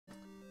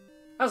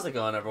How's it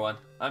going, everyone?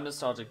 I'm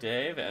Nostalgic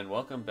Dave, and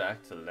welcome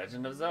back to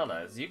Legend of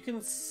Zelda. As you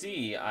can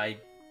see, I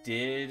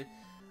did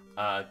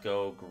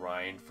go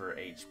grind for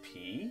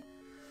HP,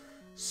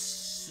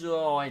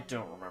 so I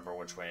don't remember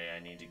which way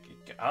I need to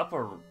get up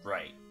or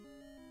right.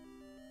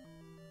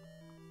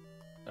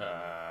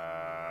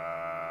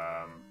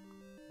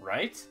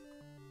 Right?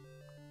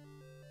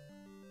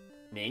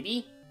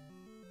 Maybe?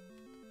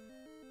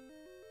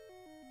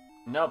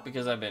 Nope,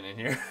 because I've been in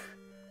here.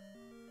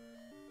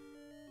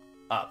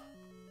 Up.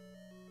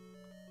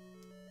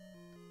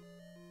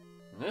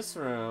 This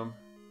room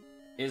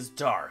is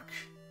dark.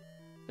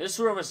 This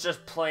room is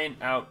just plain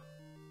out.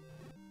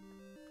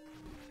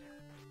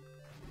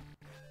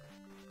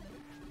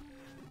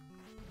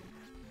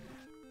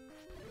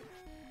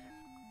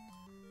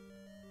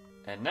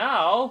 And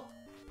now,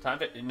 time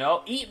to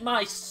no eat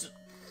my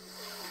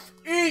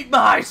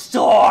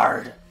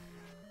sword.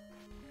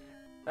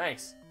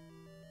 Thanks.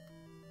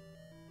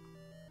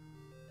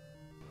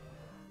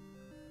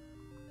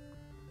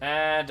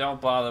 And don't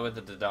bother with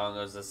the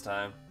Dodongos this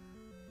time.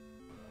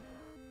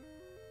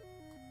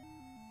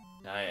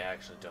 I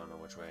actually don't know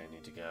which way I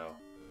need to go.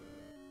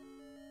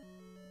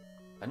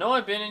 I know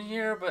I've been in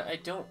here, but I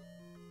don't...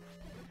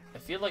 I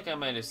feel like I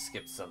might have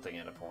skipped something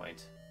at a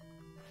point.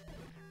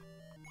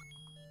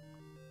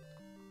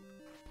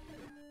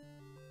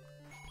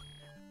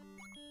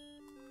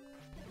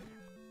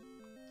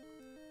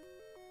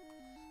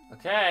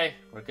 Okay,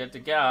 we're good to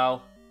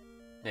go.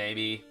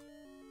 Maybe.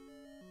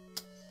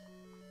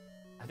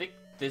 I think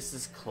this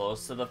is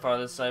close to the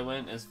farthest I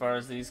went as far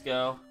as these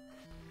go.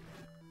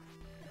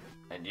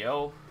 And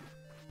yo.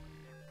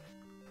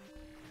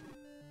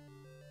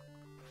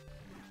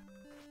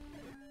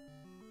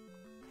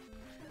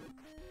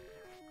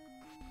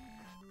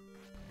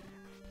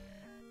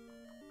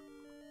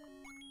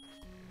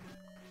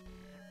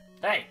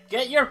 Hey,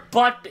 get your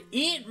butt to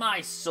eat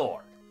my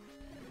sword.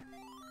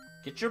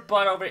 Get your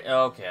butt over here.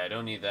 Okay, I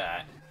don't need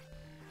that.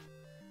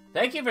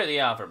 Thank you for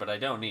the offer, but I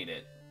don't need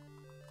it.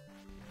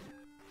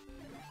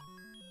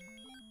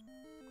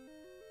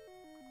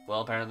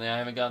 Well, apparently I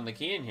haven't gotten the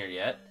key in here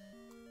yet.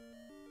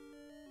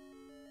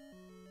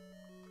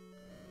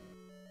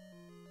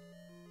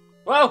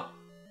 Whoa!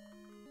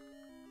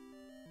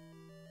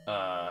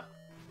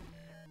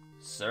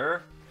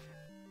 Sir?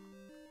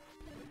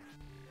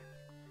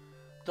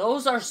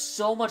 Those are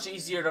so much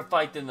easier to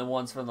fight than the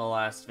ones from the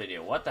last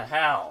video. What the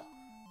hell?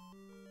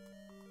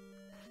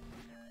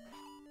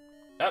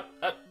 Up.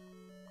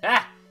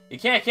 Ah! You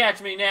can't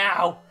catch me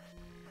now!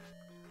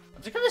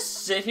 I'm just gonna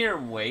sit here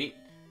and wait.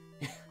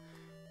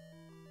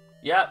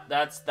 Yep,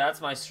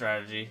 that's my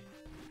strategy.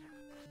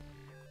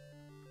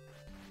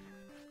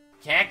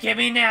 Can't get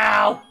me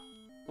now!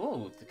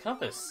 Ooh, the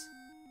compass.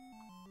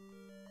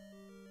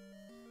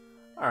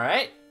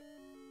 Alright.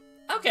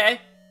 Okay.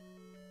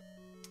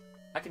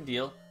 I can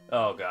deal.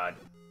 Oh, God.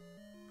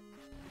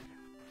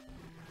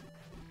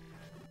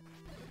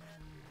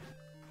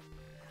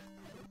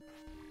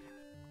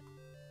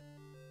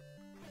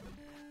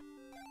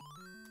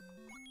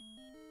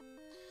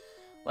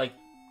 Like...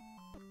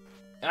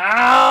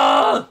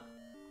 Ah!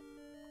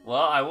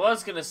 Well, I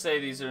was gonna say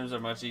these rooms are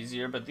much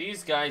easier, but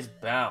these guys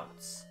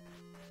bounce.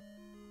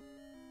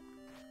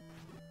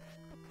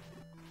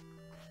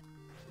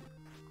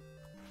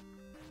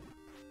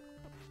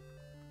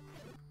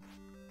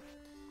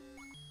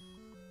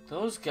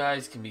 Those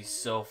guys can be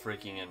so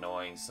freaking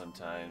annoying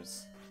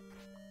sometimes.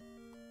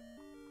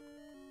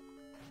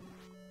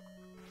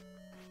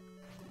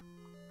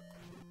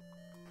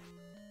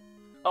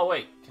 Oh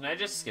wait, can I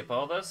just skip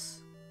all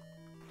this?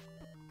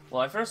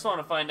 Well, I first want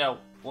to find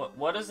out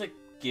what does it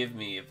give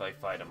me if I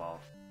fight them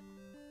all?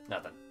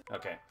 Nothing.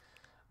 Okay.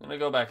 I'm gonna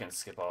go back and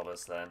skip all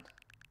this then.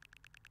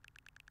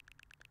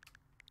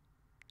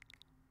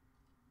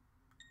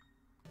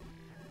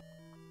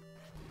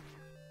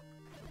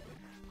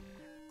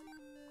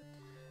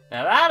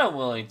 Now that I'm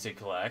willing to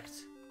collect.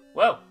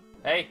 Whoa!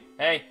 Hey,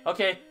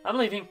 okay, I'm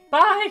leaving.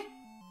 Bye!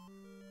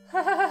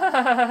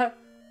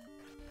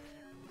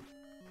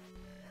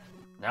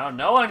 Now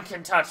no one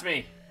can touch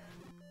me!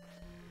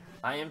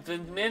 I am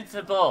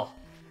invincible!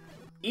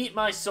 Eat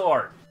my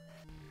sword!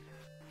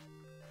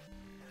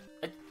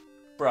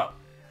 Bro.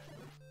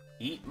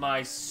 Eat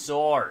my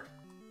sword!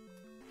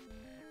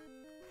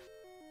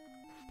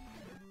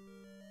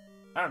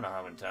 I don't know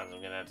how many times I'm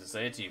gonna have to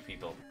say it to you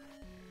people.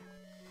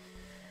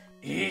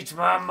 Eat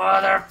my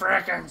mother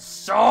frickin'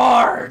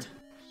 sword!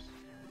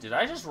 Did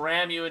I just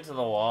ram you into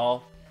the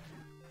wall?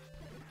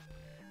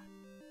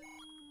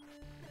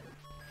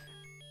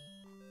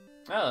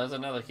 Oh, there's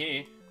another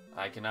key.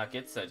 I cannot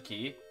get said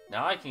key.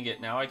 Now I can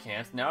get, now I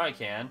can't, now I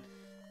can.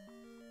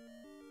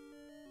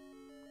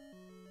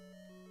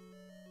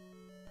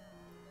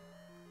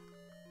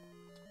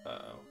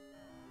 Uh-oh.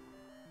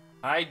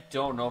 I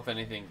don't know if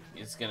anything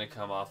is gonna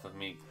come off of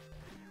me.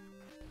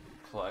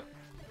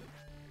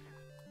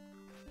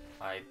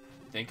 I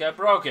think I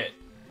broke it.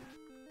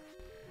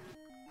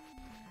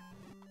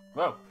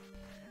 Whoa.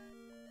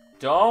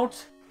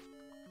 Don't.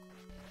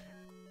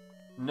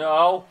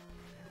 No.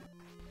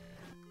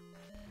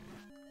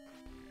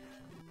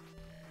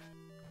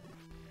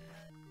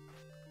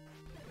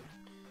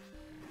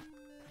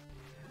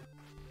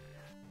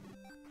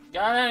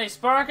 Got any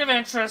spark of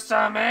interest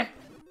on me?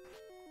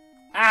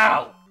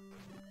 Ow!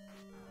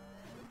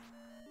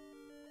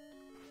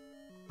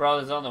 Bro,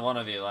 there's only one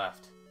of you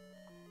left.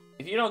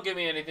 If you don't give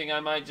me anything, I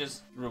might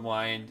just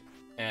rewind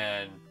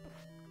and...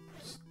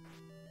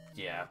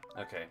 Yeah,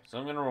 okay. So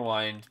I'm gonna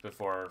rewind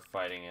before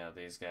fighting out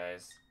these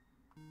guys.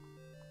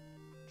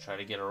 Try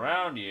to get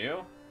around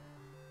you.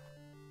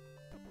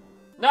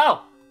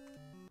 No!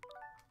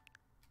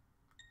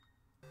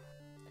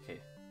 Okay,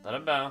 let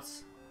him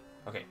bounce.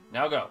 Okay,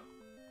 now go.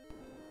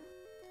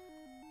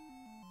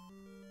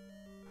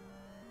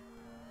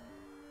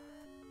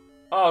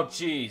 Oh,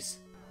 jeez.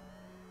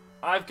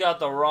 I've got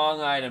the wrong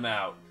item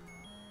out.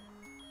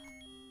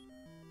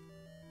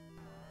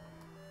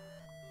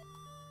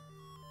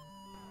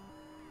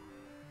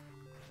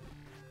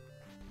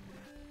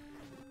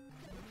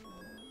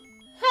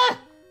 Huh!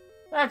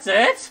 That's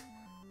it?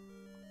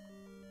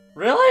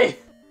 Really?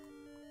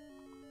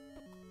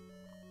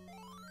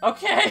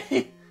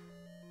 Okay.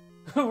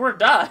 We're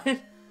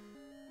done.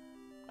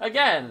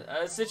 Again,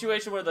 a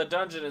situation where the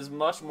dungeon is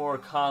much more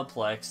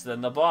complex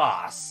than the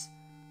boss.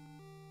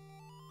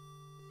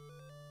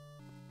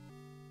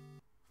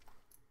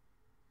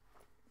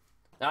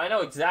 Now, I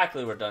know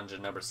exactly where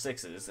dungeon number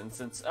 6 is, and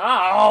since...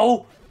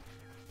 Ow!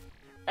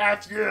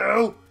 At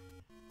you!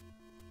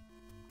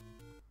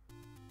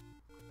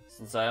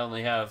 Since I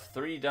only have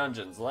 3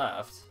 dungeons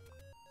left...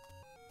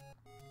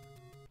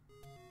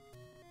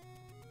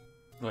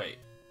 Wait,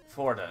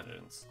 4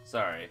 dungeons.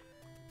 Sorry.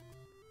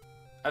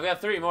 I've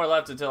got 3 more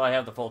left until I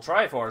have the full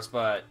Triforce,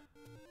 but...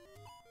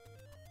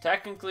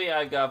 Technically,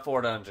 I've got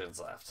 4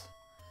 dungeons left.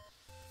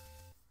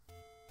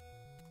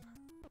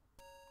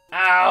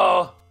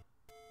 Ow!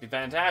 Be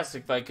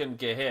fantastic if I couldn't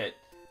get hit.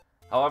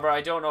 However,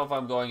 I don't know if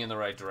I'm going in the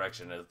right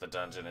direction as the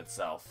dungeon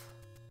itself.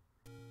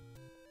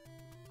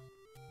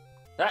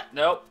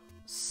 Nope.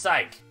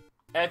 Psych.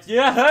 F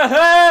you!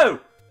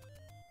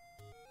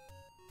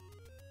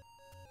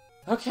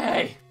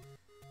 Okay.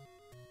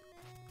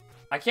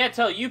 I can't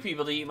tell you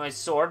people to eat my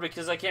sword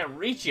because I can't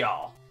reach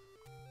y'all.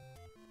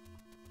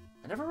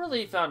 I never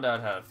really found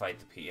out how to fight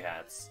the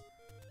P-Hats.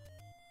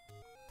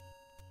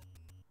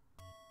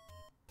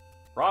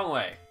 Wrong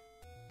way.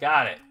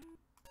 Got it.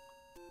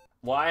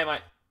 Why am I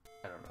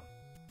don't know.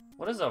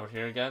 What is over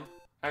here again,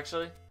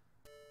 actually?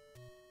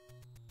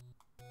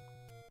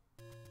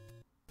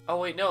 Oh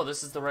wait, no,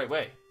 this is the right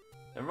way.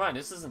 Never mind,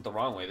 this isn't the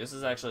wrong way. This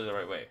is actually the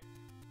right way.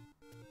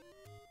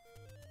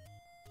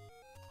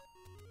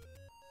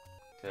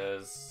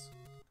 Because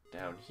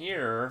down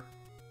here,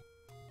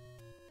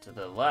 to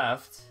the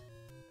left,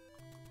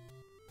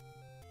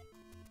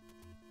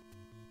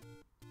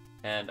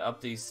 and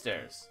up these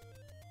stairs.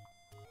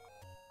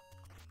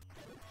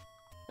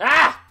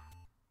 Ah!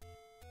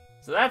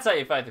 So that's how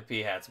you fight the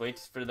P-Hats. Wait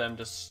for them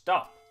to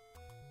stop.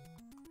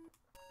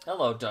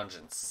 Hello,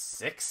 Dungeon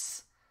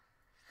 6.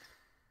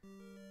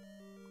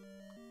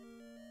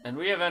 And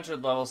we have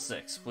entered level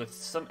 6 with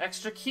some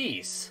extra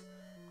keys.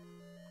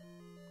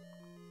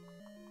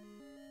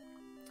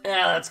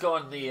 Yeah, let's go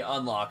into the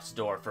unlocked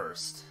door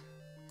first.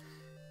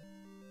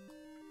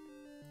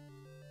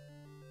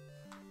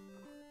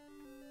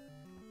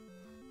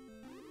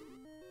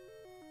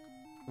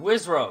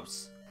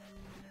 Wizrobes.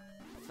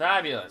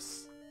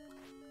 Fabulous.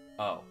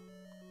 Oh.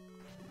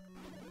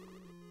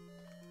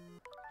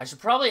 I should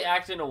probably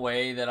act in a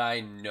way that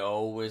I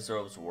know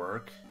Wizrobes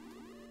work.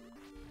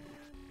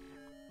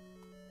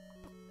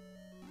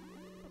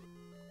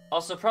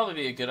 Also, probably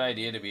be a good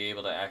idea to be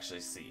able to actually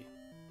see.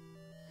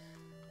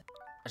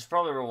 I should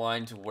probably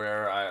rewind to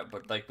where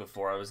but like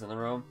before I was in the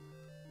room.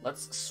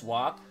 Let's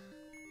swap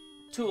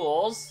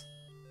tools.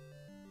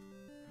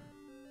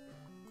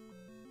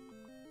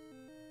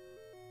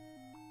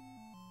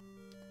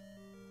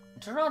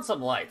 Turn on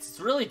some lights. It's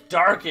really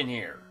dark in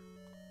here.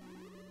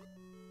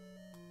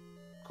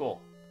 Cool.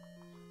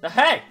 Now,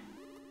 hey!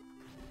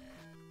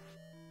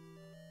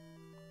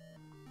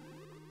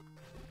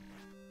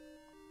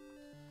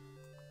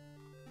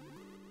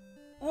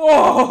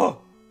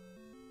 Whoa!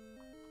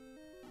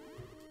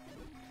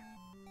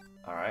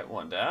 Alright,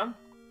 one down.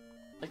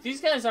 Like, these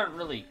guys aren't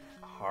really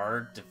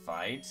hard to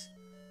fight.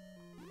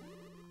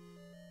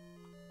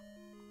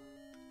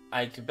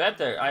 I bet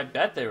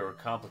they were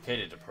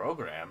complicated to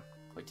program.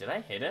 Wait, did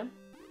I hit him?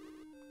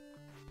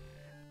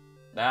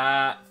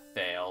 That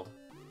failed.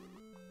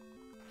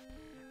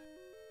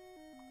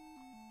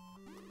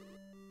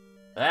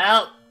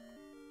 Well.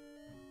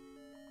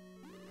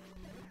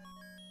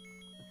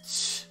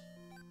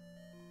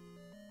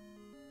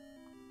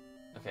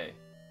 Okay.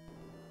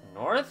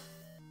 North?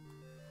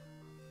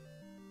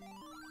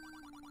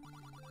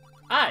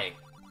 Eye.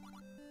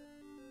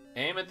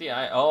 Aim at the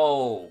eye.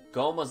 Oh,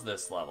 Goma's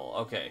this level.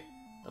 Okay.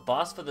 The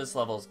boss for this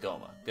level is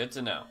Goma. Good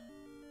to know.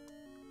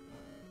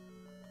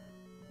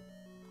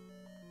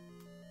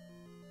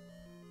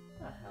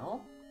 What the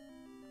hell?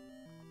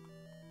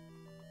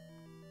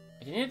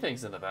 I can hear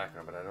things in the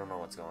background, but I don't know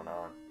what's going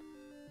on.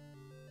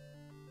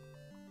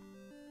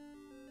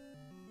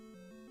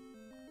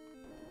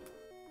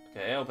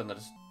 Okay, open the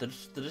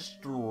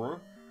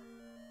door.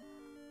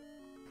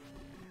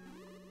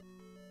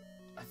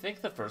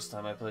 think the first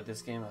time I played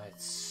this game, I had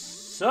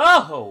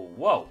so...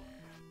 Whoa!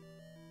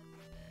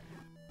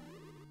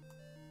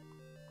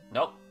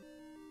 Nope.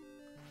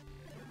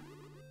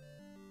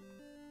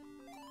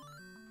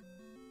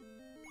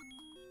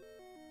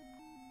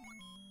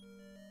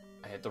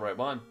 I hit the right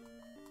one.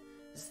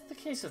 Is it the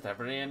case with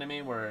every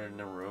enemy where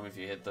in a room, if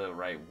you hit the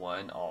right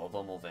one, all of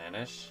them will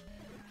vanish?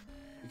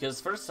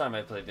 Because first time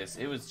I played this,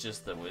 it was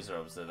just the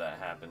wizards that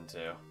happened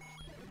to.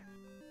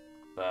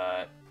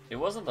 But it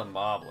wasn't the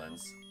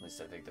moblins. At least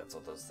I think that's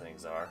what those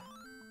things are.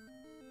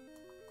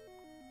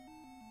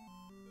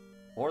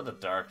 Or the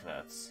dark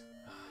nuts.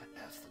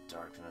 F the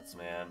dark nuts,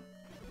 man.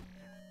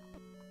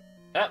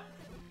 Ah!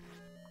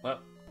 Well.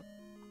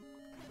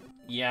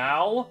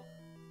 Yow!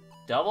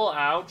 Double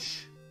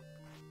ouch!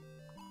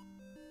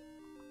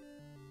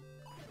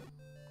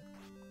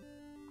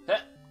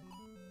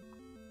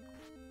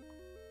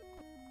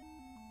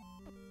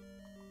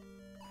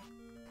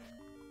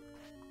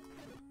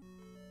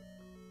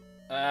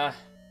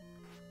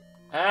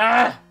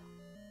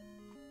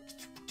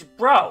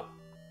 Bro!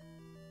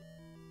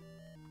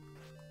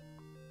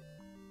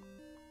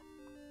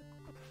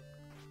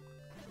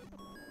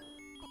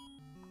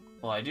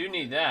 Well, I do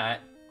need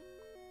that.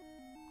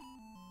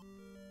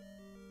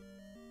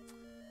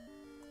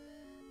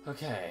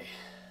 Okay.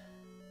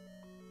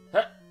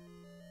 Huh.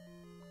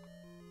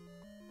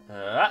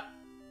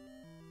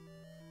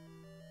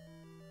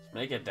 Just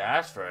make a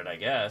dash for it, I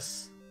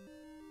guess.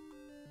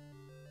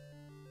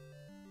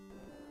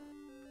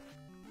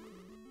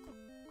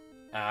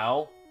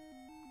 Ow.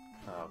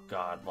 Oh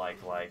god,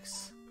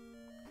 likes.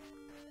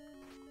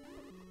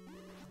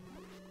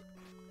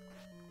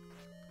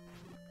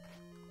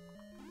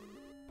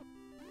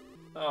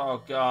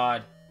 Oh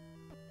god.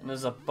 And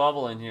there's a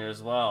bubble in here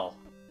as well.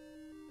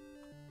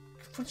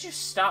 Would you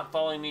stop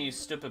following me, you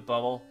stupid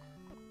bubble?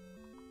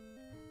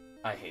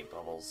 I hate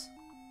bubbles.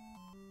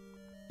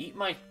 Eat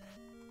my...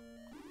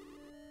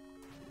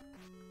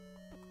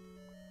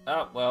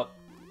 Oh, well.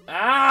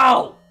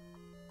 Ow!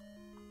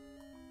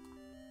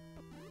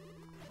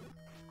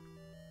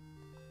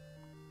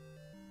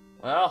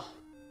 Well,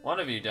 one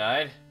of you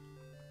died.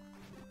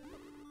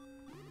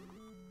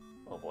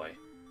 Oh boy.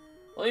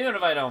 Well, even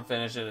if I don't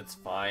finish it, it's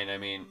fine. I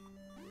mean,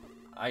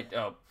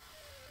 oh.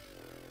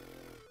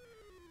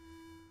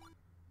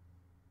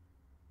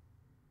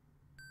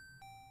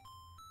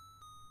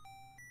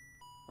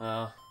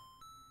 Well.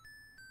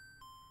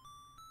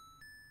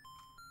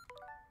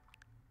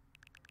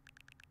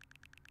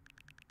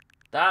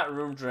 That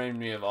room drained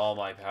me of all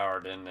my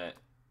power, didn't it?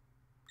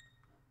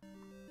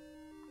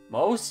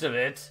 Most of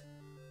it?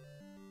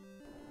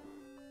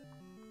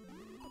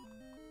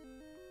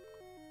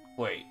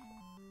 Wait,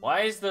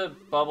 why is the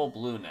bubble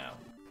blue now?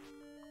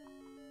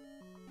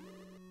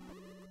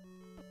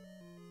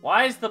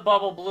 Why is the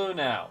bubble blue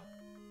now?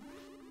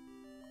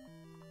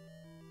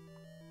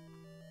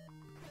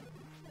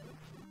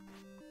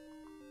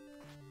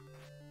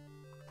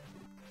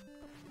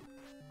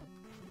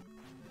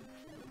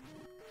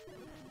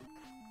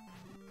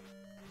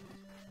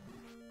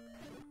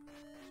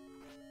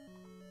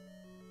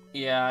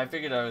 Yeah, I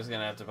figured I was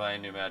gonna have to buy a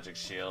new magic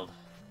shield.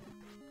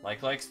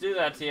 Likes do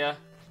that to ya.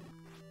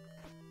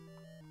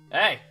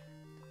 Hey!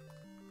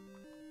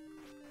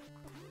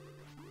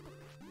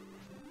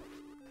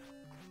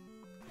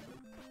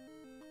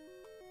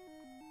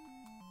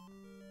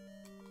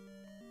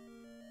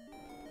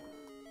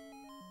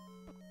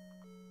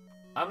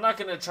 I'm not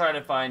gonna try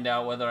to find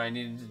out whether I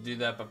needed to do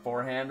that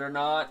beforehand or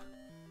not.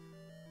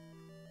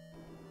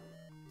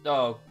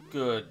 Oh,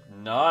 good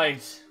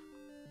night.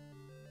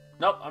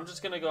 Nope, I'm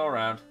just gonna go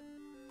around.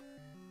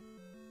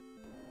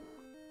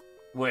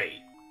 Wait,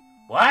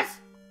 what?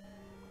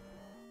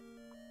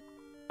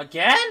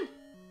 Again?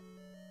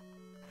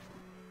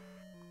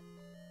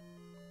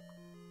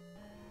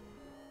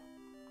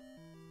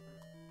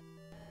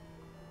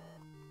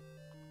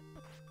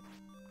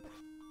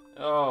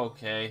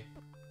 Okay.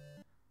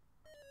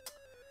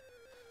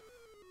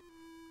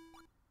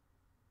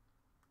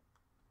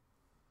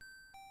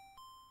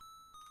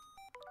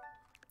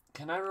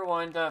 Can I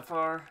rewind that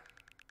far?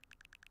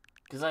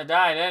 Because I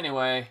died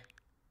anyway.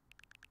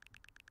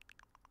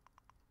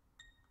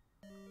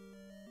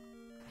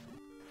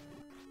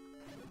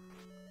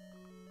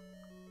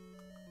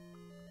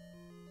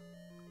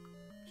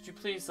 Could you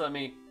please let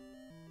me...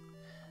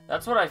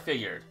 That's what I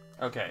figured.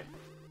 Okay.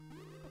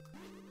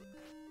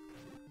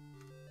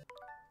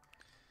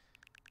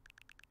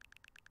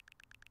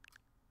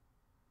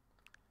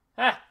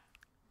 Ah!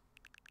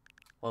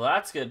 Well,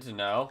 that's good to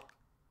know.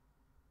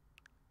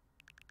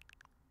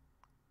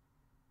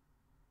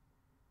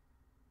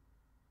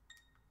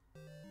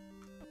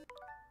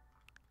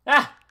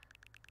 Ah!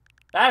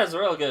 That is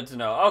real good to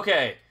know.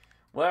 Okay.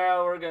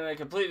 Well, we're gonna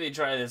completely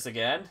try this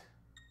again.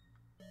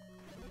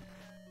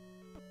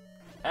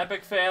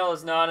 Epic fail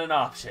is not an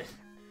option.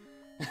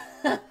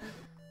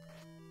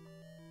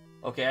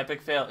 Okay,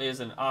 epic fail is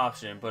an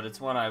option, but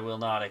it's one I will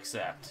not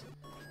accept.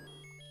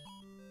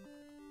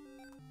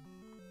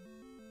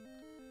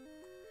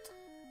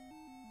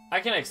 I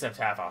can accept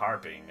half a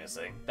heart being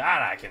missing.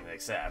 That I can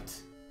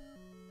accept.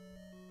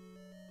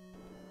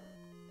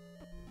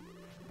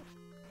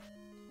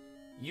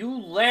 You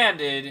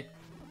landed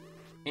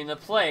in the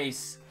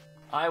place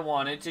I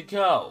wanted to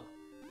go.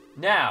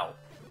 Now,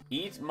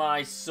 eat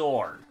my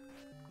sword.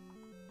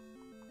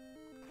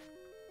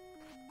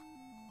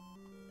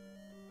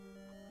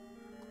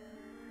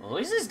 Well, at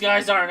least these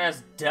guys aren't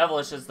as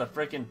devilish as the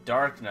freaking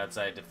dark nuts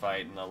I had to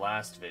fight in the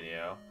last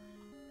video.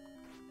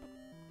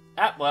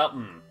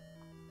 Well,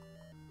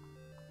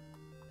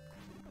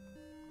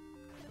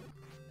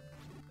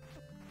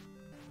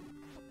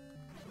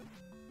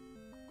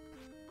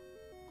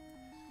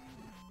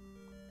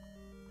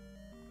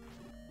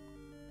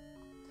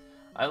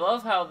 I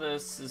love how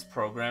this is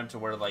programmed to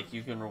where, like,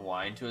 you can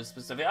rewind to a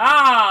specific...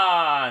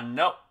 Ah!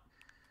 Nope.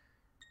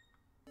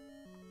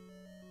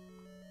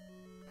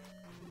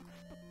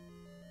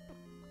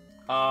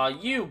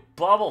 You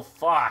bubble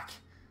fuck.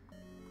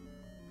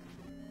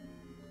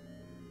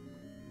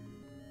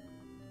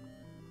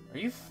 Are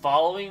you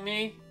following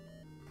me?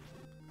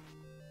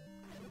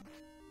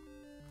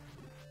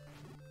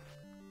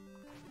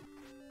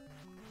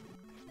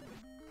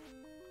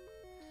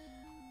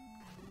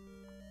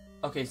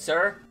 Okay,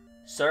 sir?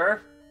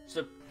 Sir?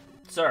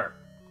 Sir.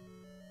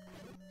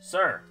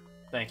 Sir.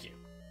 Thank you.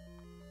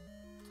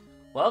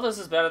 Well, this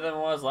is better than it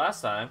was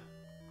last time.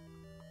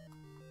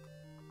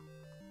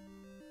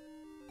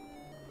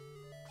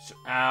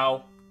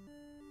 Ow.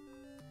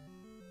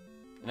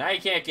 Now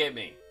you can't get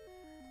me.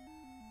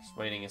 Just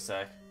waiting a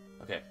sec.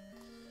 Okay.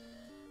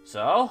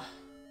 So.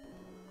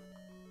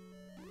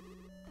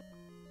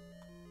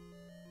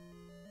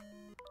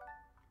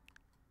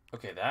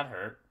 Okay, that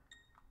hurt.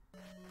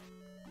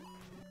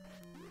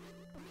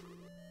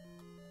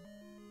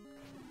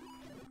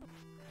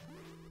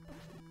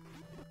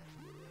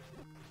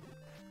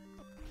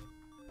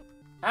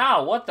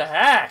 Ow, what the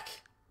heck?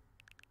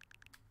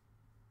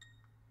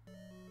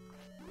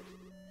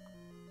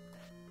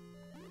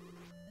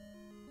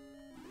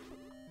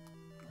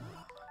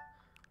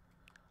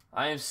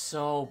 I am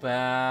so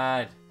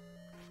bad.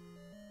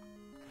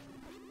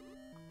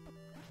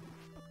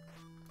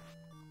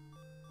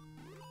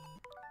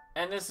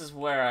 And this is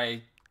where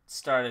I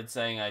started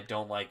saying I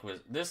don't like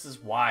wizard. This is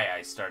why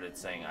I started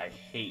saying I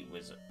hate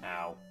wizard.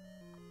 Ow.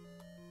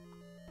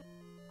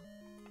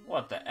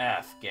 What the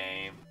F,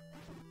 game?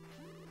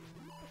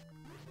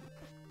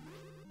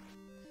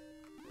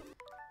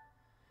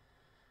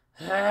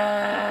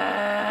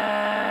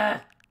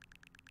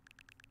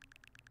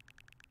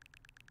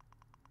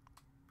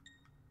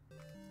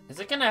 Is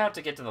it gonna have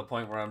to get to the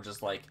point where I'm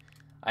just like,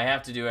 I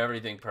have to do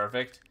everything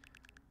perfect?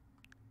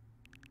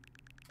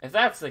 If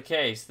that's the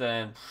case,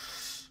 then...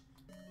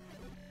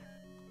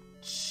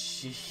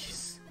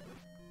 Jeez.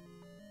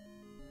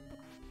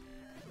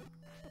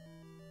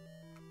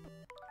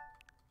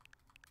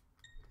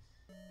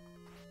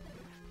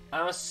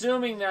 I'm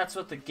assuming that's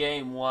what the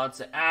game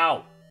wants.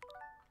 Ow!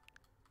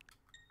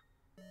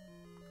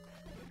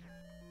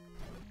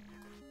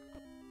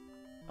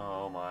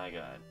 Oh my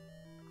god.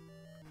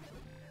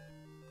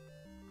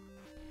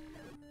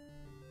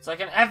 It's like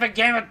an effing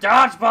game of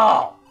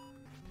dodgeball!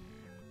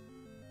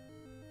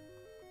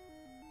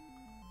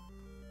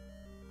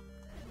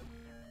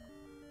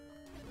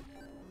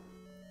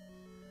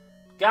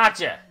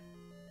 Gotcha!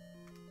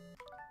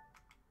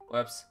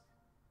 Whoops.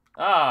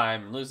 Ah,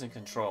 I'm losing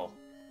control.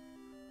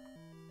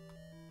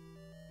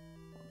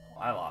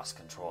 I lost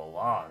control a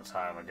long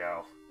time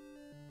ago.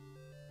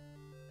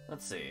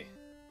 Let's see.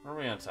 Are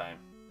we on time?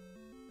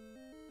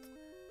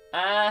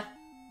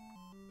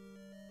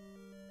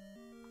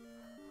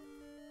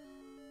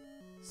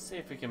 See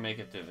if we can make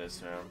it through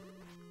this room.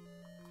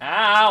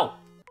 Ow!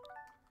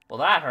 Well,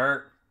 that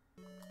hurt.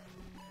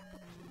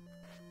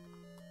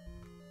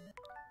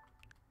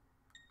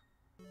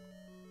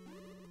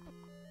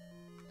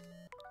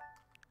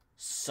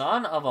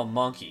 Son of a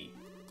monkey.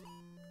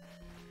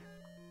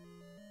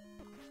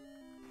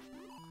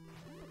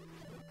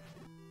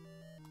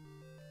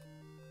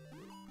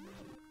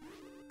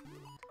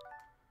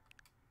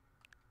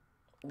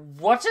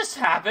 What just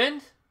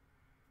happened?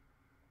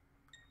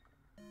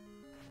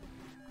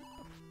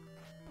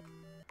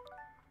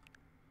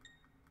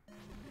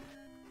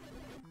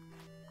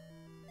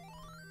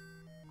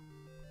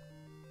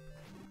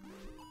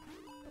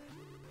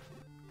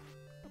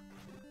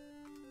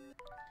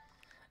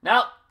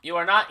 No, you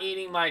are not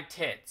eating my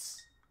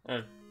tits.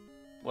 Or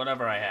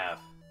whatever I have.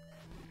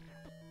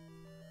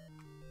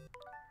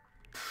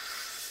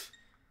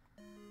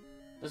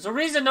 There's a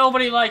reason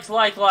nobody likes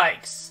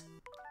likes.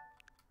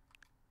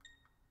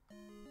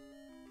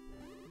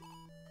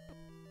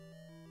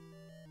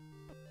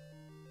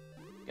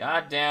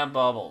 Goddamn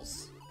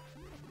bubbles.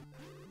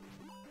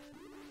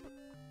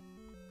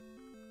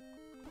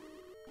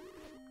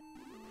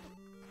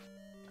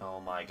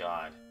 Oh my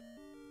god.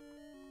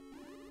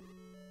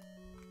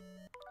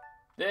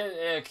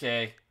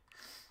 Okay.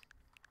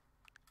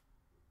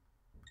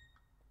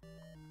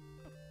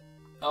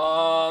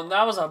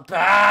 That was a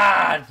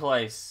bad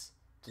place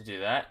to do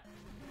that.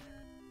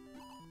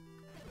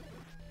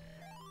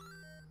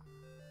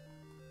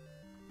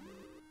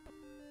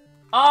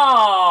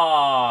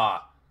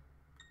 Ah!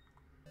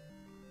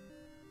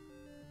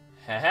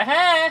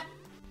 Heh.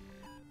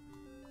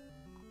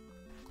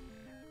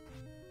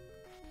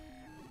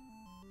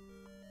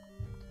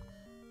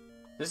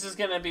 This is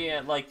gonna be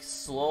a, like,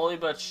 slowly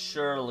but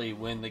surely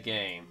win the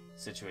game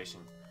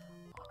situation.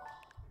 Oh,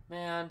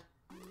 man.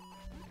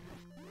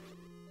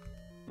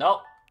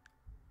 Nope.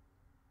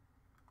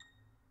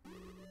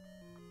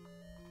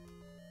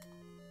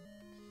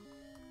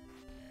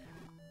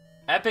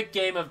 Epic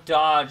game of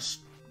dodge,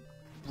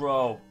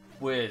 bro,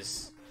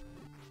 whiz.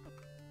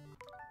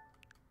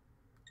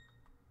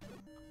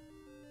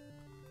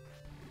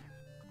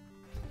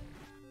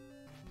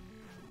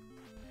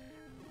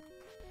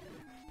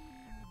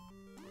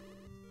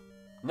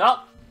 Nope.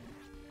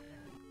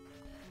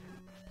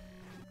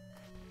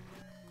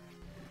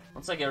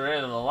 Once I get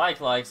rid of the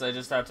likes, I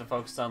just have to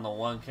focus on the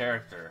one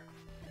character.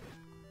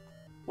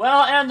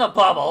 Well, and the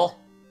bubble.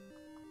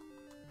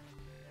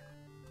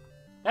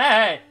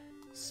 Hey!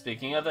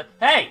 Speaking of the...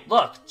 Hey,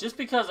 look! Just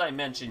because I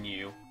mention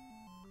you...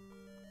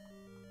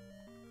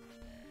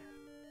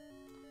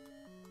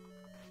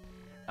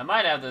 I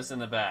might have this in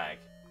the bag.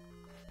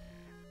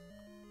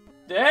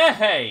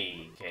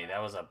 Hey! Okay,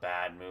 that was a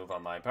bad move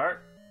on my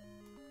part.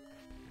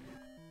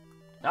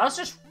 Now let's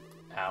just...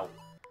 Ow.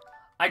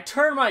 I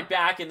turn my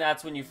back and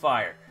that's when you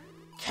fire.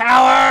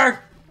 Coward!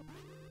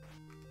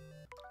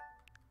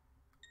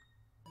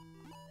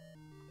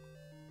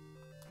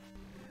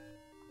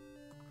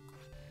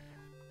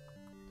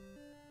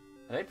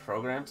 Are they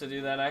programmed to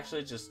do that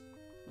actually? Just...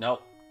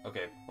 Nope.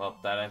 Okay, well,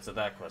 that answered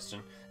that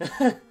question.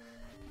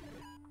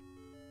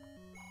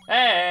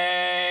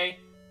 Hey!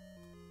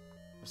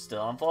 I'm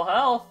still on full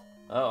health.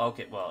 Oh,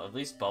 okay, well, at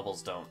least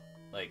bubbles don't,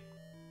 like,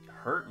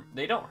 hurt.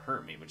 They don't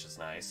hurt me, which is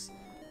nice.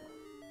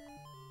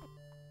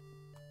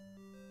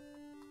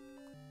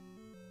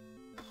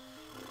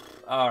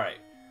 Alright,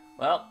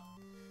 well,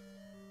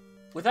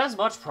 with as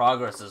much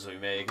progress as we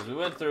made, because we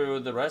went through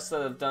the rest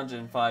of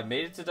Dungeon 5,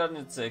 made it to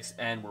Dungeon 6,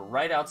 and we're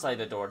right outside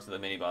the door to the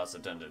mini-boss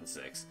of Dungeon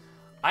 6,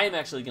 I am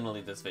actually going to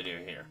leave this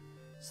video here.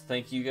 So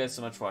thank you guys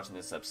so much for watching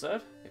this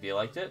episode. If you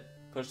liked it,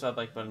 push that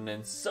like button,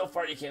 and so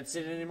far you can't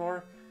see it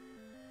anymore.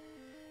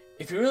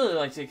 If you really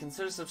liked it,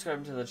 consider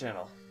subscribing to the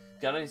channel.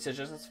 Got any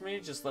suggestions for me?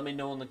 Just let me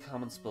know in the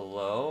comments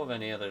below of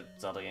any other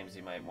Zelda games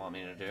you might want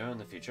me to do in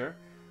the future.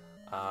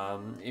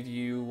 If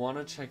you want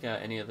to check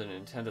out any other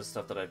Nintendo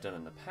stuff that I've done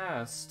in the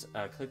past,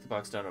 click the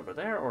box down over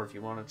there, or if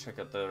you want to check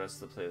out the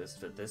rest of the playlist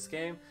for this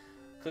game,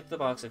 click the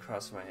box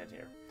across from my head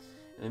here.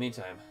 In the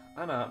meantime,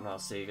 I'm out, and I'll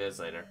see you guys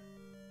later.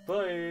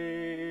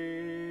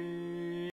 Bye!